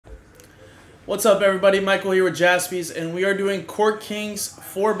What's up, everybody? Michael here with Jaspys, and we are doing Court Kings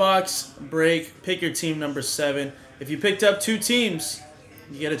 4-box break. Pick your team number 7. If you picked up 2 teams,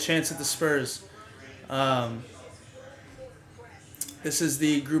 you get a chance at the Spurs. This is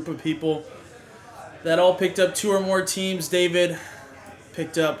the group of people that all picked up 2 or more teams. David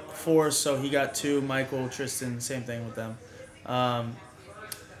picked up 4, so he got 2. Michael, Tristan, same thing with them.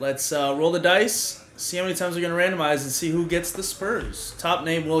 Let's roll the dice, see how many times we're going to randomize, and see who gets the Spurs. Top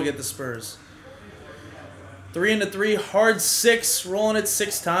name will get the Spurs. 3 into 3, hard 6, rolling it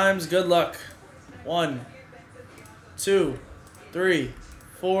 6 times. Good luck. 1, 2, 3,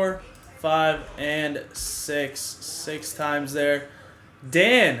 4, 5, and 6. 6 times there.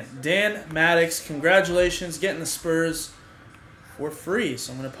 Dan Maddox, congratulations, getting the Spurs for free.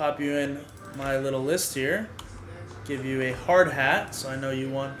 So I'm going to pop you in my little list here. Give you a hard hat, so I know you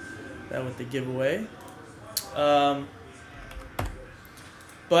won that with the giveaway.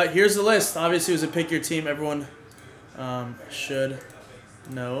 But here's the list. Obviously, it was a pick your team. Everyone should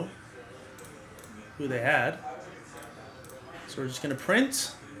know who they had. So we're just going to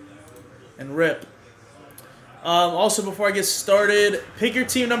print and rip. Also, before I get started, pick your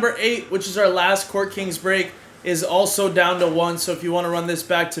team number 8, which is our last Court Kings break, is also down to 1. So if you want to run this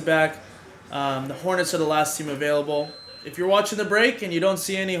back-to-back, the Hornets are the last team available. If you're watching the break and you don't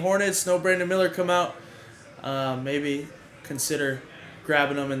see any Hornets, no Brandon Miller come out, maybe consider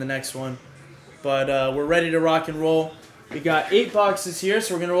grabbing them in the next one. But we're ready to rock and roll. We got 8 boxes here,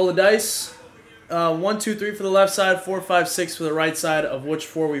 so we're going to roll the dice. 1, 2, 3 for the left side, 4, 5, 6 for the right side, of which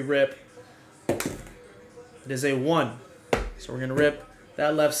 4 we rip. It is a 1. So we're going to rip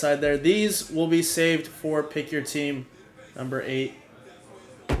that left side there. These will be saved for pick your team number 8.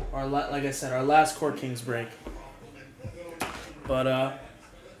 Like I said, our last Court Kings break. But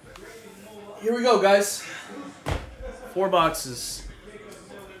here we go, guys. 4 boxes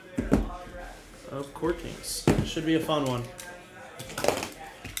of Court Kings. Should be a fun one.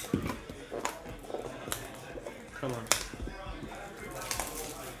 Come on.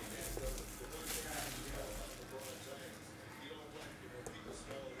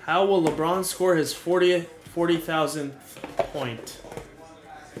 How will LeBron score his 40,000th point?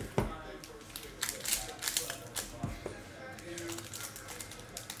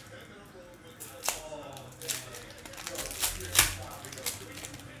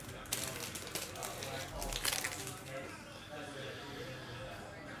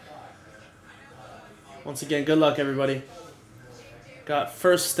 Once again, good luck, everybody. Got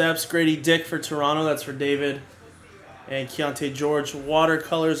First Steps, Grady Dick for Toronto. That's for David. And Keontae George,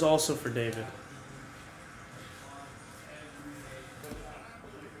 watercolors also for David.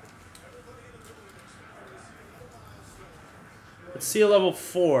 Let's see a level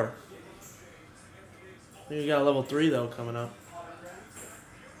 4. I think we got a level 3, though, coming up.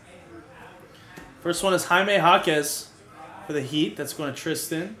 First one is Jaime Jaquez for the Heat. That's going to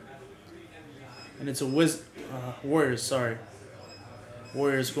Tristan. And it's a Warriors, sorry.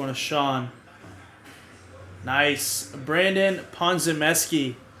 Warriors going to Sean. Nice. Brandon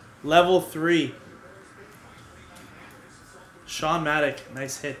Ponzimeski, level 3. Sean Maddock,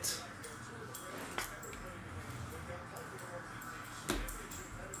 nice hit.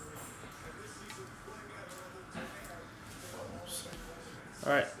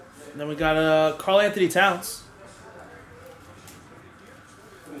 All right. Then we got Karl Anthony Towns.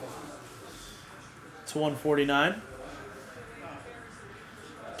 To 149.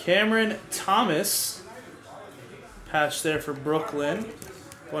 Cameron Thomas, patch there for Brooklyn.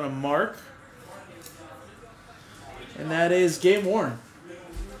 Going to Mark. And that is game worn.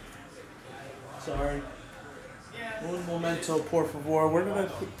 Sorry. Un momento, por favor. Where did I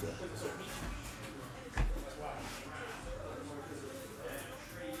put that?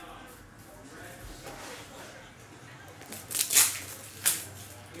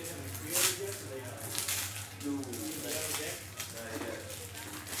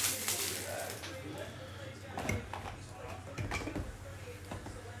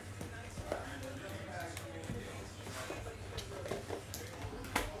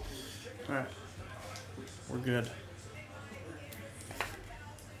 Alright, we're good.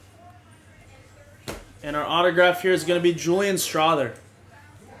 And our autograph here is going to be Julian Strawther.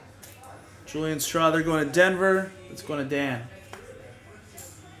 Julian Strawther going to Denver. It's going to Dan.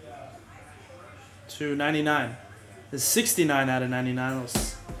 To 99. It's 69 out of 99.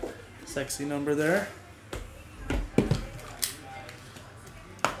 That's a sexy number there.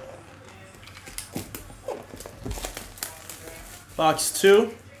 Box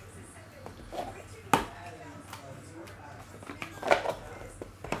 2.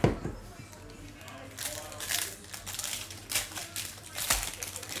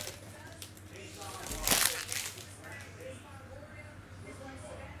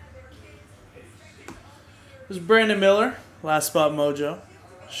 There's Brandon Miller, last spot mojo.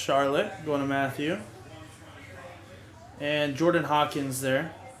 Charlotte, going to Matthew. And Jordan Hawkins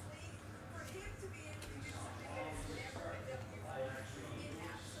there.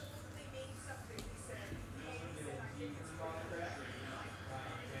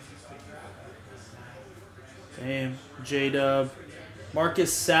 Damn, J-Dub.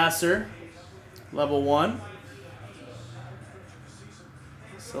 Marcus Sasser, level 1.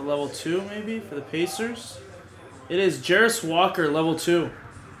 So level 2 maybe for the Pacers. It is Jarris Walker, level 2.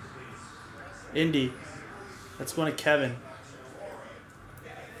 Indy. That's going to Kevin.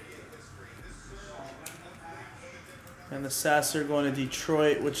 And the Sasser going to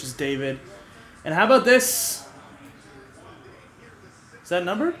Detroit, which is David. And how about this? Is that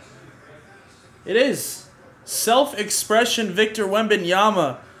numbered? It is. Self-Expression Victor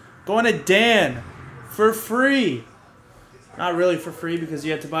Wembanyama going to Dan for free. Not really for free because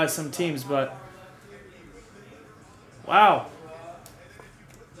you have to buy some teams, but wow.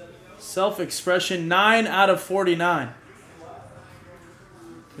 Self-Expression, 9 out of 49.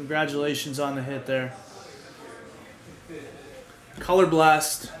 Congratulations on the hit there. Color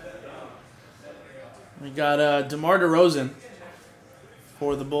Blast. We got DeMar DeRozan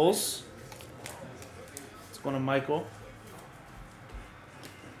for the Bulls. It's going to Michael.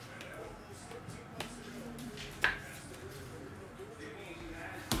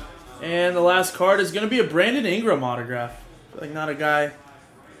 And the last card is going to be a Brandon Ingram autograph. Like not a guy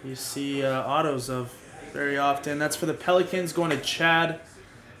you see autos of very often. That's for the Pelicans, going to Chad.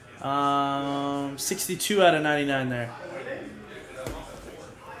 62 out of 99 there.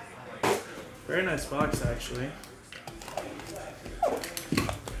 Very nice box, actually.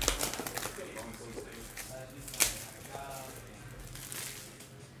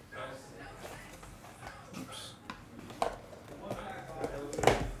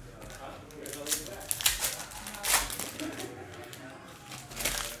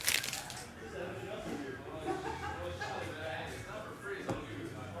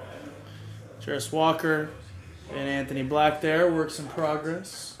 Jarris Walker and Anthony Black there. Works in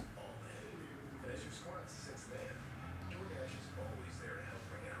progress.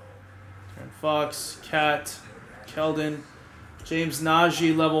 Aaron Fox, Cat, Keldon, James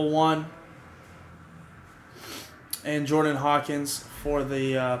Najee, level 1. And Jordan Hawkins for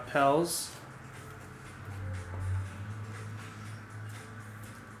the Pels.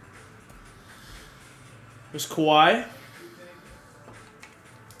 There's Kawhi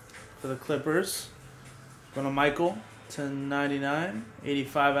for the Clippers. Going to Michael to 99.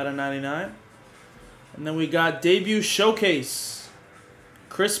 85 out of 99. And then we got debut showcase.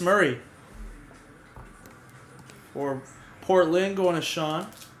 Chris Murray for Portland, going to Sean.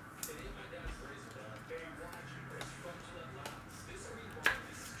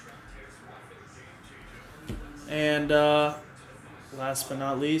 And last but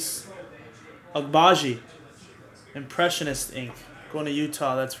not least, Agbaji, Impressionist ink. Going to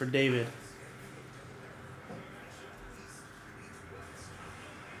Utah, that's for David.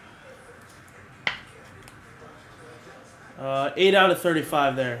 Uh, 8 out of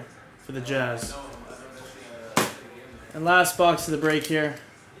 35 there for the Jazz. And last box of the break here.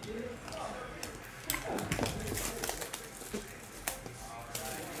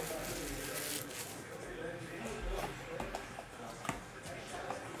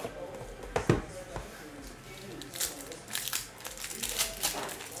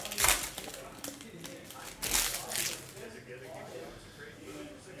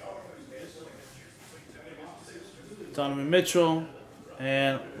 Donovan Mitchell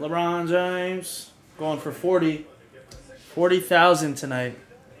and LeBron James going for 40,000 tonight.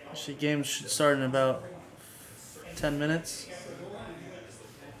 Actually, game should start in about 10 minutes.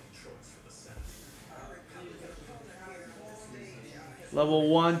 Level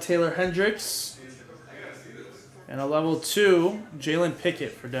 1, Taylor Hendricks. And a level 2, Jalen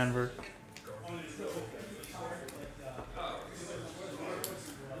Pickett for Denver.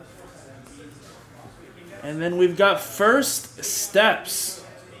 And then we've got First Steps.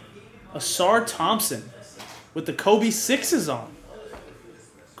 Asar Thompson with the Kobe 6s on.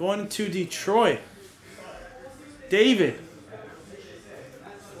 Going to Detroit. David.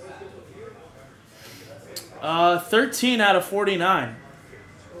 13 out of 49.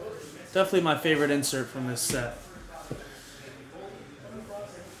 Definitely my favorite insert from this set.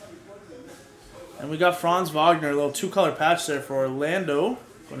 And we got Franz Wagner, a little 2-color patch there for Orlando.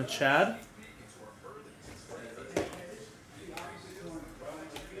 Going to Chad.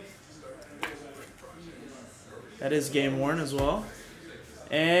 That is game worn as well.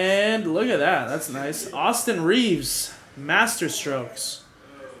 And look at that. That's nice. Austin Reeves, Master Strokes.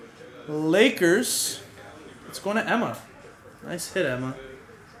 Lakers It's going to Emma. Nice hit, Emma.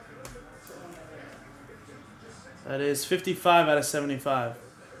 That is 55 out of 75.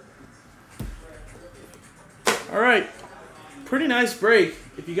 All right. Pretty nice break.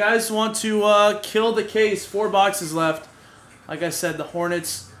 If you guys want to kill the case, 4 boxes left. Like I said, the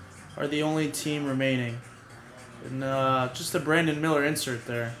Hornets are the only team remaining. And just a Brandon Miller insert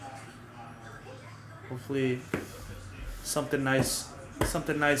there. Hopefully something nice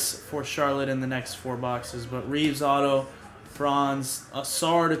for Charlotte in the next 4 boxes. But Reeves auto, Franz,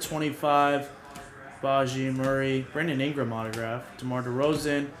 Asar to 25, Baji, Murray, Brandon Ingram autograph, DeMar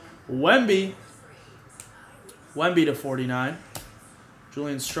DeRozan, Wemby to 49,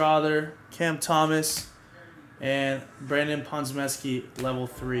 Julian Strawther, Cam Thomas, and Brandon Podziemski level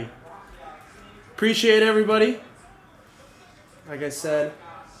 3. Appreciate everybody. Like I said,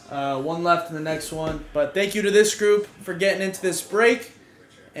 1 left in the next one. But thank you to this group for getting into this break.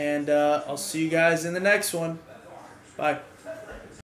 And I'll see you guys in the next one. Bye.